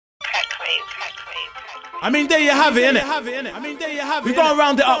I mean, there you have it, innit? We're gonna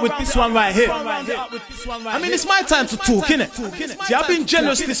round it up with this one right here. I mean, it's my time to talk, innit? See, I've been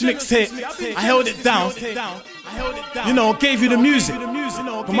generous this mixtape. I held it down. You know, gave you the music.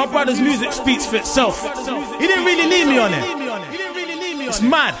 But my brother's music speaks for itself. He didn't really need me on it. It's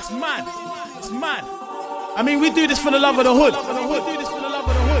mad. It's mad. I mean, we do this for the love of the hood.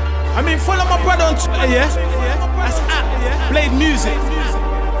 I mean, follow my brother on Twitter, yeah? That's at Blade Music.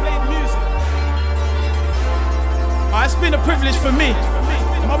 It's been a privilege for me.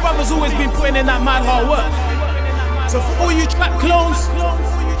 My brother's always been putting in that mad hard work. So for all you trap clones,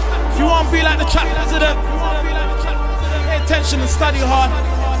 if you want to be like the trap president, pay attention and study hard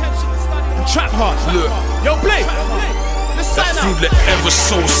and trap hard. Look, yo, Blade, let's sign that out. food that ever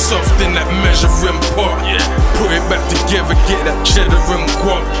so soft in that measuring pot. Put it back together, get that cheddar and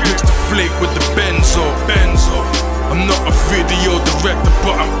guap. Mix the flake with the benzo. I'm not a video director,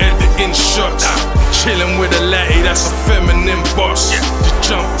 but I'm editing shots. Chilling with a laddie, that's a feminine boss.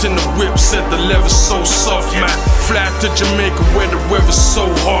 Just jumped in the whip, said the leather's so soft, man. Fly to Jamaica where the weather's so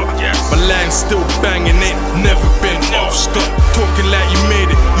hot. My line's still banging, ain't never been off. Stop talking like you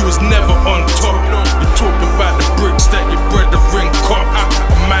made it, you was never on top. You're talking about the bricks that your brethren caught.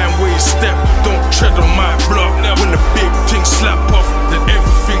 A mind where you step, don't tread on my block. When the big things slap off, then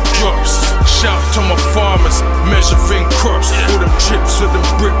everything drops. Shout to my farmers, measuring crops. All them chips with them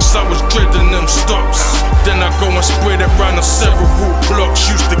bricks, I was dreading them stops. Then I go and spread it round on several blocks.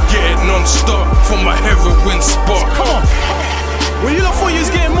 Used to get it non-stop from my heroin spot. Come on. Well, you lot thought you was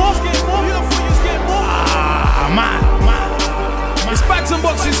getting more? Man. It's bags and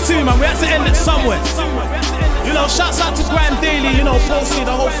boxes too, man. We had to end it somewhere. You know, shouts out to Grand Daily, you know, Posty,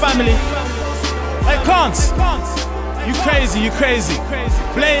 the whole family. Hey, Cons. You crazy.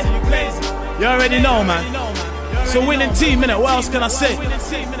 Blade, you already know, man. It's a winning team, innit? What else can I say?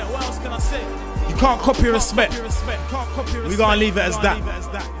 You can't copy respect. We're gonna leave it as that.